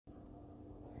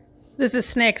This is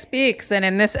Snake Speaks, and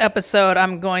in this episode,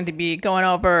 I'm going to be going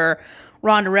over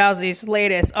Ronda Rousey's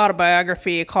latest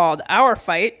autobiography called Our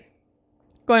Fight.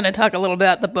 Going to talk a little bit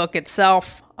about the book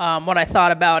itself, what I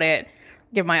thought about it,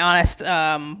 give my honest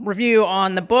review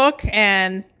on the book,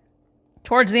 and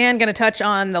towards the end, going to touch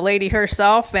on the lady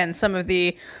herself and some of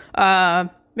the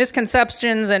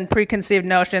misconceptions and preconceived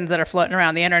notions that are floating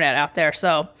around the internet out there.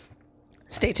 So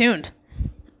stay tuned.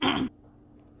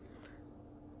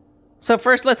 So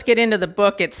first, let's get into the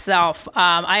book itself.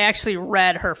 I actually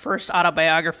read her first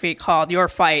autobiography called Your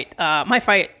Fight, My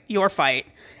Fight, Your Fight.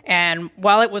 And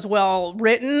while it was well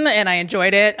written and I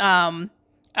enjoyed it,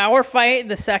 Our Fight,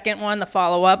 the second one, the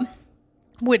follow-up,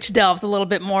 which delves a little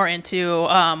bit more into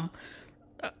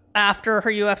after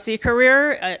her UFC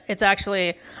career,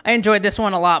 I enjoyed this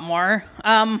one a lot more.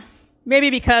 Maybe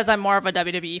because I'm more of a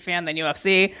WWE fan than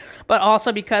UFC, but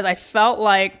also because I felt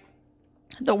like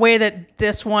the way that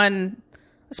this one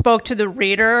spoke to the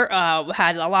reader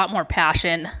had a lot more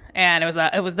passion, and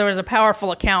there was a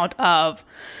powerful account of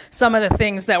some of the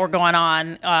things that were going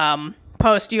on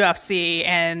post UFC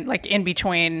and like in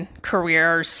between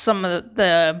careers. Some of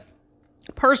the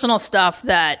personal stuff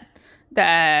that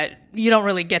you don't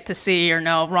really get to see or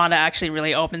know. Ronda actually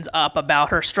really opens up about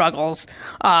her struggles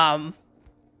from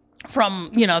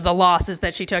the losses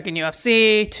that she took in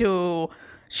UFC to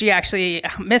she actually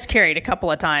miscarried a couple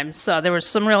of times. So there was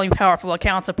some really powerful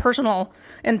accounts of personal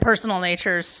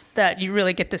natures that you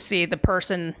really get to see the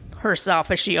person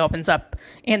herself as she opens up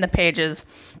in the pages.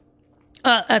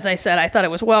 As I said, I thought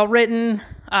it was well written.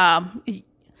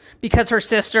 Because her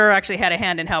sister actually had a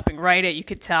hand in helping write it, you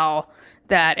could tell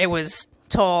that it was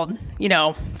told,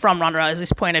 from Ronda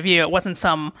Rousey's point of view. It wasn't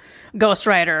some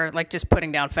ghostwriter like just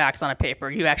putting down facts on a paper.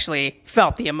 You actually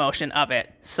felt the emotion of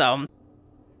it. So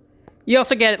you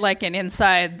also get like an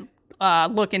inside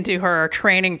look into her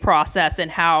training process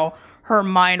and how her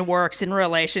mind works in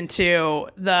relation to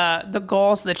the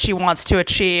goals that she wants to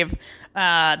achieve,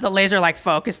 the laser-like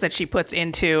focus that she puts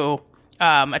into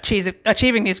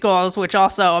achieving these goals, which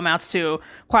also amounts to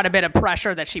quite a bit of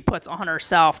pressure that she puts on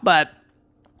herself. But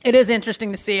it is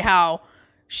interesting to see how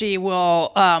she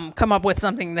will come up with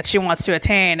something that she wants to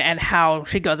attain and how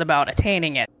she goes about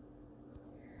attaining it.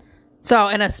 So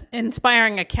an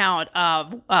inspiring account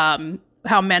of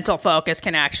how mental focus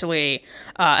can actually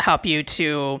help you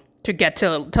to get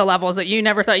to levels that you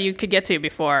never thought you could get to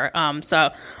before.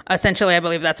 So essentially, I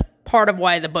believe that's part of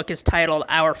why the book is titled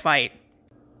Our Fight.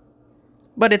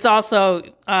 But it's also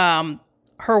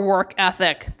her work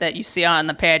ethic that you see on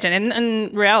the page, and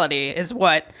in reality is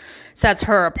what sets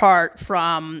her apart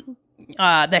from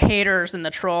the haters and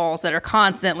the trolls that are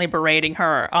constantly berating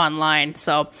her online.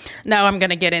 So now I'm going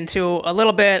to get into a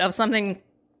little bit of something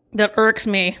that irks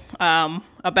me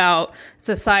about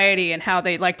society and how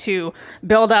they like to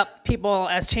build up people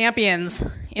as champions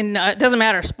in, it doesn't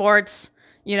matter, sports,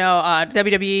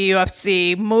 WWE,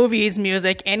 UFC, movies,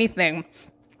 music, anything.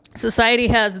 Society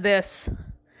has this,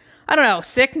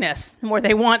 sickness where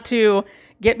they want to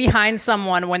get behind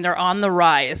someone when they're on the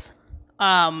rise.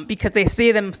 Because they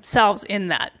see themselves in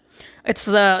that. It's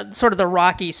the sort of the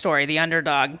Rocky story, the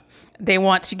underdog. They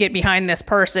want to get behind this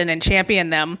person and champion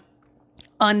them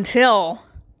until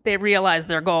they realize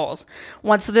their goals.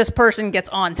 Once this person gets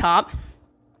on top,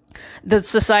 the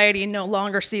society no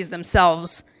longer sees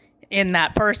themselves in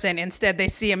that person. Instead, they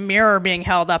see a mirror being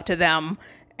held up to them,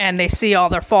 and they see all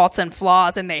their faults and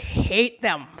flaws, and they hate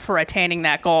them for attaining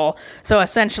that goal. So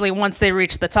essentially, once they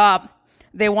reach the top,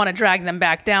 they want to drag them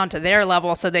back down to their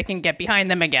level so they can get behind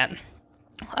them again.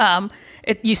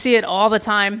 You see it all the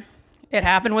time. It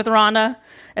happened with Ronda.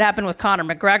 It happened with Conor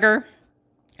McGregor.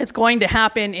 It's going to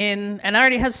happen and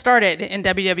already has started in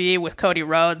WWE with Cody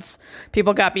Rhodes.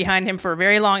 People got behind him for a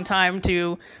very long time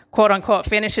to, quote unquote,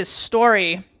 finish his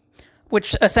story,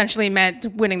 which essentially meant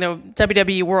winning the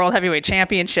WWE World Heavyweight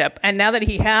Championship. And now that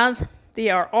he has, they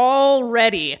are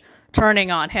already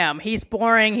turning on him. He's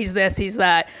boring, he's this, he's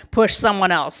that, push someone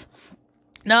else.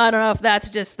 Now, I don't know if that's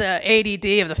just the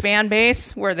ADD of the fan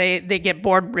base, where they get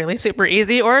bored really super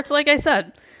easy, or it's like I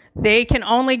said, they can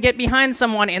only get behind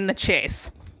someone in the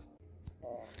chase.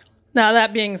 Now,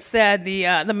 that being said,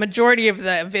 the majority of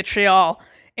the vitriol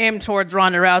aimed towards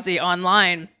Ronda Rousey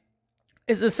online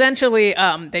is essentially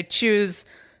they choose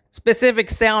specific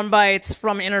sound bites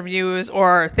from interviews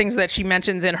or things that she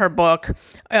mentions in her book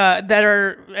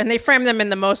and they frame them in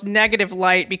the most negative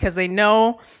light because they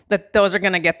know that those are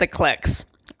going to get the clicks.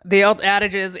 The old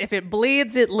adage is, if it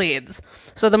bleeds, it leads.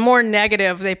 So the more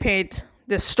negative they paint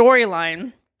this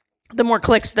storyline, the more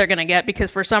clicks they're going to get, because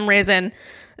for some reason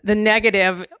the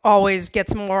negative always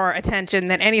gets more attention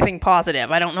than anything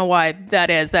positive. I don't know why that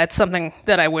is. That's something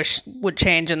that I wish would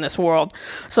change in this world.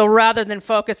 So rather than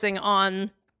focusing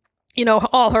on,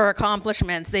 all her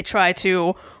accomplishments, they try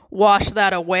to wash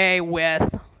that away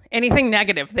with anything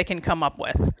negative they can come up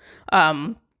with.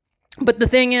 But the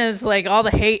thing is, like, all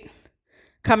the hate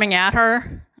coming at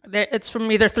her, it's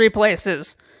from either three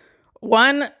places.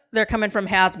 One, they're coming from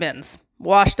has-beens,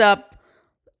 washed up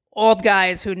old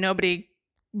guys who nobody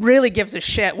really gives a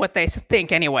shit what they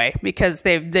think anyway, because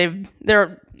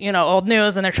they're old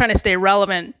news, and they're trying to stay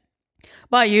relevant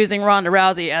by using Ronda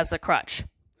Rousey as the crutch.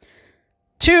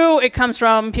 Two, it comes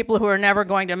from people who are never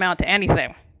going to amount to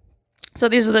anything. So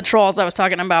these are the trolls I was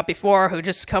talking about before, who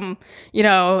just come,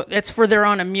 it's for their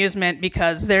own amusement,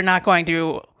 because they're not going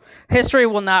to, history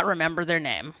will not remember their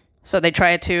name. So they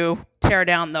try to tear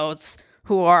down those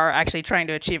who are actually trying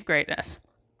to achieve greatness.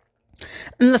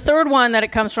 And the third one that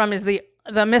it comes from is the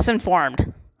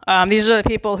misinformed. These are the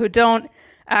people who don't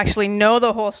actually know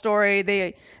the whole story.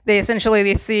 They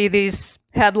essentially see these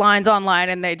headlines online,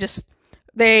 and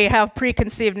they have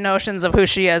preconceived notions of who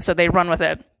she is, so they run with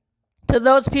it. To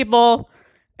those people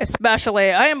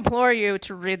especially, I implore you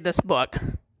to read this book.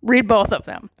 Read both of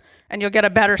them, and you'll get a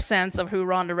better sense of who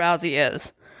Ronda Rousey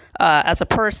is as a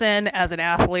person, as an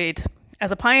athlete,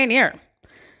 as a pioneer.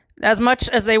 As much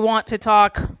as they want to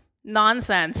talk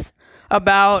nonsense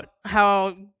about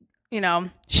how,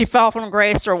 she fell from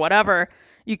grace or whatever,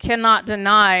 you cannot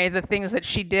deny the things that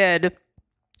she did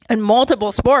in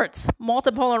multiple sports,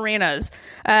 multiple arenas.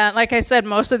 Like I said,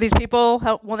 most of these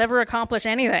people will never accomplish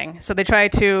anything. So they try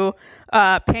to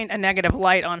paint a negative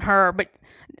light on her. But,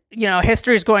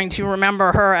 history is going to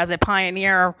remember her as a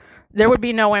pioneer. There would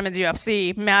be no women's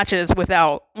UFC matches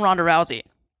without Ronda Rousey.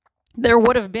 There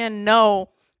would have been no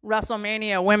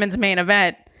WrestleMania women's main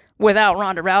event without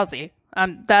Ronda Rousey.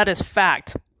 That is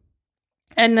fact.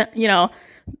 And,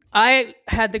 I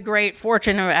had the great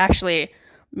fortune of actually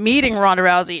meeting Ronda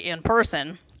Rousey in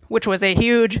person, which was a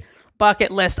huge bucket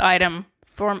list item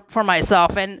for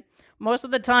myself. And most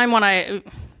of the time when I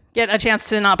get a chance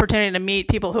to an opportunity to meet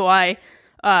people who I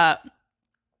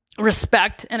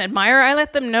respect and admire, I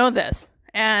let them know this.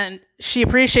 And she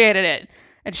appreciated it.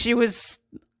 And she was,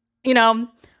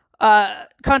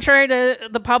 contrary to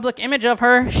the public image of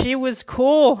her, she was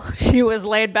cool. She was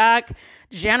laid back,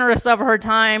 generous of her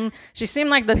time. She seemed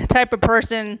like the type of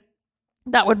person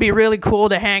that would be really cool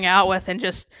to hang out with and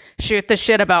just shoot the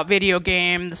shit about video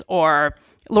games or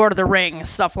Lord of the Rings,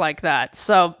 stuff like that.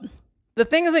 So the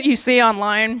things that you see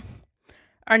online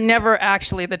are never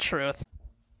actually the truth.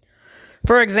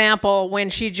 For example, when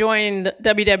she joined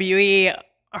WWE,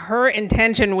 her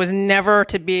intention was never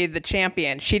to be the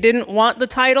champion. She didn't want the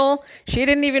title. She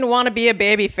didn't even want to be a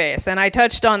babyface. And I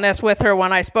touched on this with her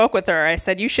when I spoke with her. I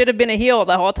said, you should have been a heel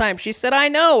the whole time. She said, I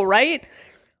know, right?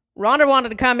 Ronda wanted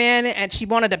to come in, and she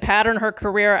wanted to pattern her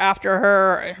career after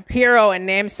her hero and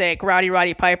namesake,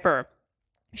 Roddy Piper.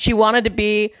 She wanted to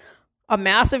be a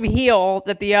massive heel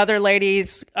that the other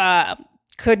ladies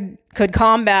could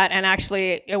combat, and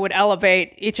actually it would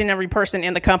elevate each and every person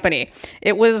in the company.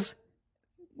 It was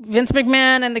Vince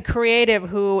McMahon and the creative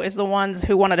who is the ones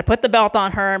who wanted to put the belt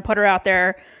on her and put her out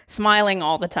there smiling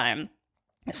all the time.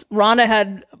 Ronda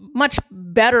had much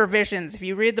better visions. If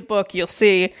you read the book, you'll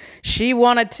see she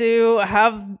wanted to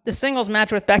have the singles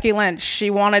match with Becky Lynch.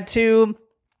 She wanted to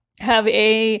have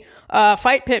a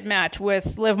fight pit match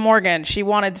with Liv Morgan. She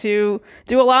wanted to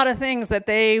do a lot of things that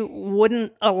they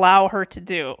wouldn't allow her to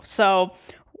do. So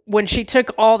when she took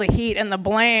all the heat and the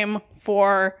blame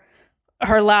for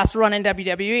her last run in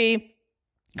WWE,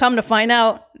 come to find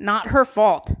out, not her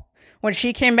fault. When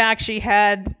she came back, she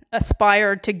had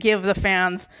aspired to give the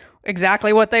fans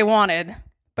exactly what they wanted,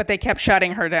 but they kept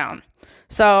shutting her down.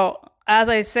 So, as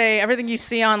I say, everything you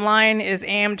see online is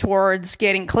aimed towards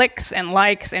getting clicks and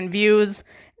likes and views,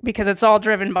 because it's all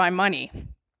driven by money.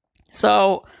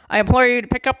 So, I implore you to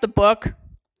pick up the book,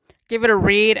 give it a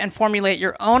read, and formulate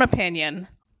your own opinion,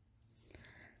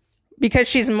 because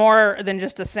she's more than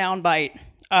just a soundbite.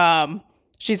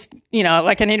 She's,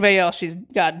 like anybody else, she's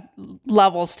got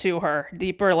levels to her,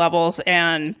 deeper levels,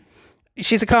 and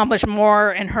she's accomplished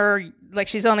more in her, like,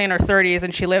 she's only in her 30s,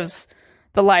 and she lives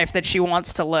the life that she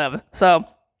wants to live. So,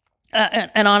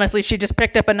 and honestly, she just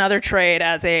picked up another trade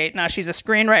now she's a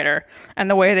screenwriter, and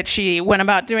the way that she went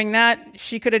about doing that,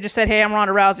 she could have just said, hey, I'm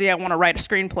Ronda Rousey, I want to write a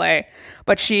screenplay.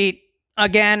 But she,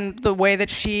 again, the way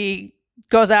that she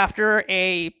goes after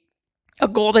a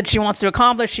goal that she wants to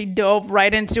accomplish, she dove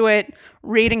right into it,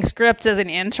 reading scripts as an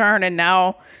intern, and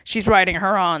now she's writing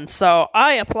her own. So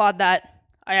I applaud that.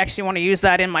 I actually want to use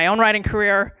that in my own writing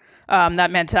career,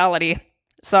 that mentality.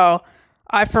 So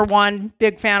I, for one,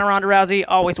 big fan of Ronda Rousey,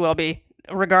 always will be,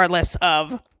 regardless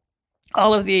of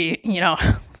all of the,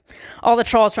 all the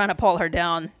trolls trying to pull her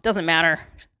down. Doesn't matter.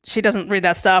 She doesn't read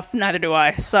that stuff. Neither do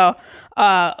I. So,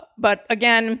 but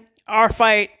again, Our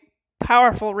Fight,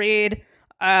 powerful read.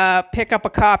 Pick up a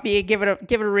copy, give it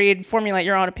a read, formulate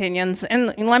your own opinions,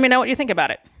 and let me know what you think about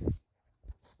it.